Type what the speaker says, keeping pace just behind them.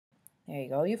There you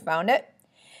go, you found it.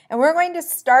 And we're going to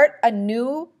start a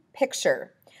new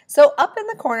picture. So up in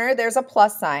the corner, there's a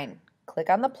plus sign. Click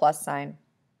on the plus sign.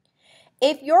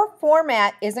 If your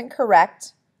format isn't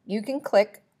correct, you can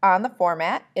click on the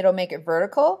format. It'll make it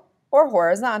vertical or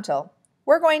horizontal.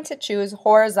 We're going to choose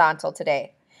horizontal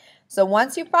today. So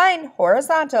once you find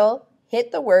horizontal,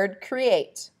 hit the word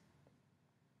create.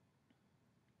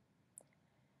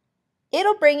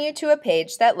 It'll bring you to a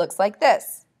page that looks like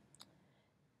this.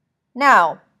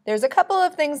 Now, there's a couple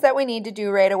of things that we need to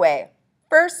do right away.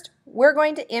 First, we're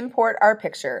going to import our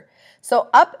picture. So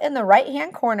up in the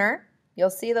right-hand corner, you'll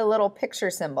see the little picture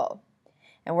symbol.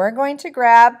 And we're going to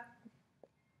grab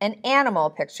an animal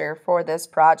picture for this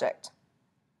project.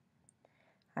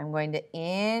 I'm going to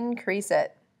increase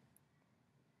it.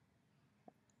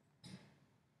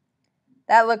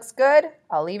 That looks good.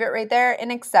 I'll leave it right there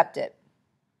and accept it.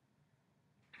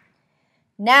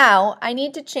 Now I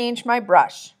need to change my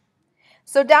brush.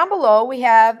 So down below we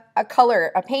have a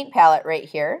paint palette right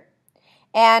here.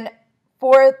 And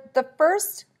for the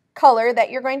first color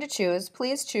that you're going to choose,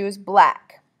 please choose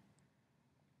black.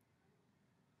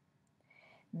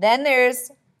 Then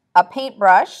there's a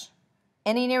paintbrush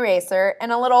and an eraser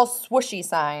and a little swooshy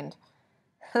sign.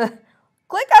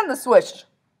 Click on the swoosh.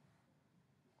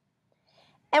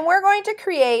 And we're going to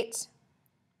create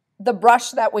the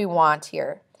brush that we want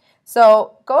here.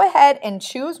 So go ahead and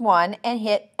choose one and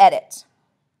hit edit.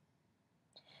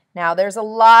 Now there's a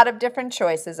lot of different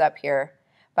choices up here,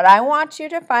 but I want you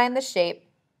to find the shape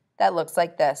that looks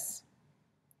like this.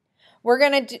 We're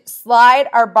going to slide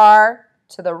our bar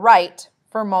to the right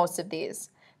for most of these.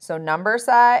 So number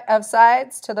of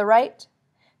sides to the right,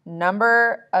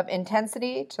 number of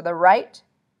intensity to the right,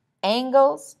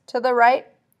 angles to the right,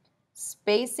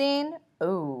 spacing,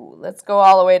 ooh, let's go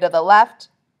all the way to the left,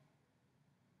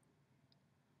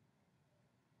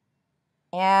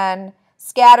 and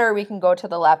scatter, we can go to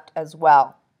the left as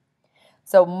well.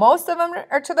 So most of them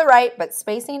are to the right, but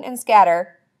spacing and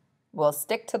scatter will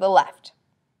stick to the left.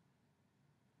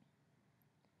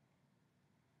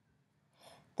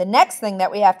 The next thing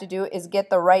that we have to do is get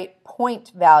the right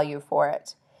point value for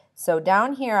it. So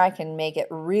down here I can make it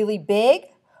really big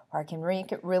or I can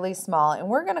make it really small. And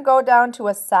we're going to go down to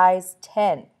a size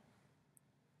 10.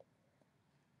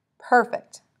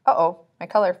 Perfect. Uh-oh, my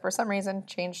color for some reason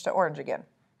changed to orange again.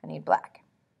 I need black.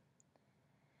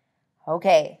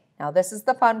 Okay, now this is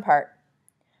the fun part.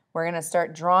 We're going to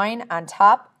start drawing on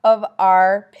top of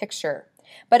our picture.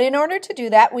 But in order to do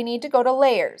that, we need to go to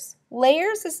layers.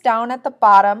 Layers is down at the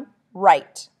bottom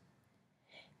right.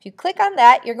 If you click on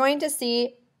that, you're going to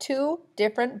see two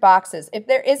different boxes. If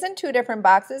there isn't two different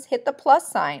boxes, hit the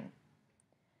plus sign.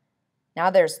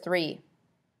 Now there's three.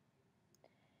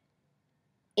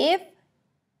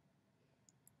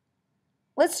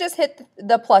 Let's just hit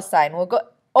the plus sign. We'll go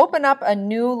open up a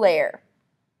new layer.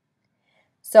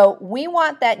 So we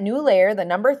want that new layer, the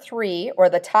number 3 or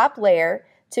the top layer,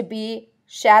 to be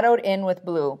shadowed in with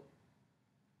blue.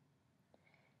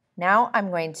 Now I'm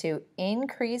going to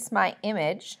increase my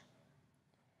image.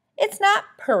 It's not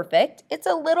perfect. It's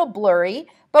a little blurry,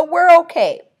 but we're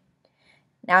okay.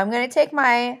 Now I'm going to take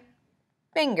my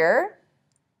finger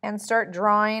and start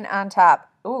drawing on top.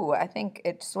 Ooh, I think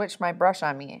it switched my brush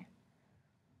on me.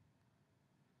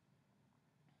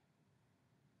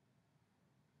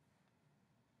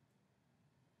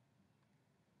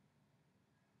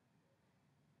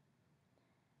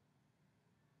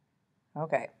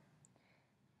 Okay,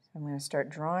 so I'm going to start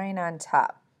drawing on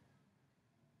top.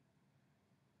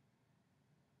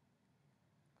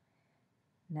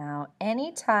 Now,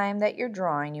 anytime that you're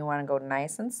drawing, you want to go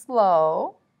nice and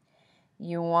slow.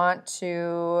 You want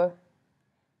to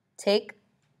take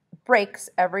breaks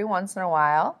every once in a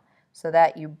while so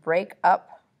that you break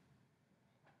up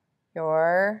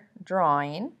your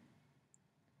drawing.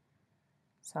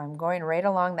 So I'm going right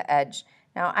along the edge.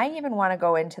 Now, I even want to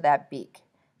go into that beak.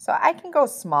 So I can go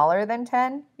smaller than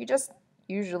 10. You just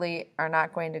usually are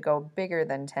not going to go bigger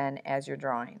than 10 as you're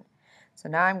drawing. So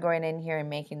now I'm going in here and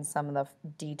making some of the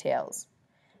details.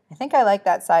 I think I like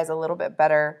that size a little bit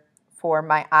better for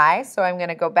my eye, so I'm going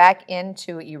to go back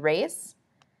into erase,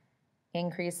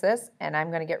 increase this, and I'm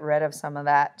going to get rid of some of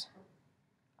that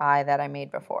eye that I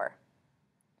made before.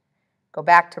 Go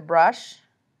back to brush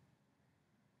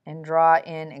and draw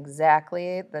in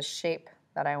exactly the shape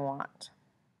that I want.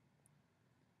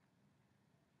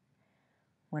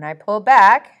 When I pull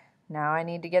back, now I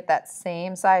need to get that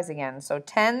same size again. So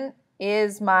 10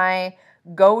 is my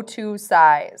go-to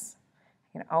size.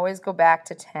 I can always go back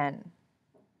to 10.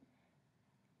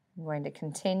 I'm going to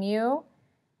continue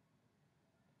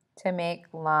to make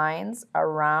lines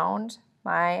around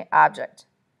my object.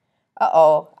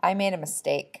 Uh-oh, I made a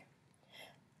mistake.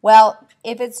 Well,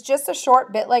 if it's just a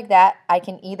short bit like that, I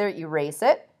can either erase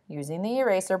it using the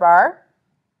eraser bar,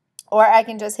 or I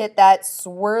can just hit that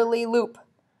swirly loop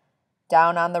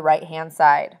down on the right-hand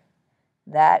side.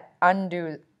 That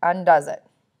undoes it.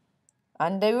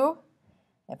 Undo.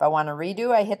 If I want to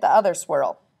redo, I hit the other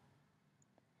swirl.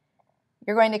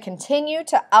 You're going to continue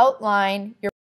to outline your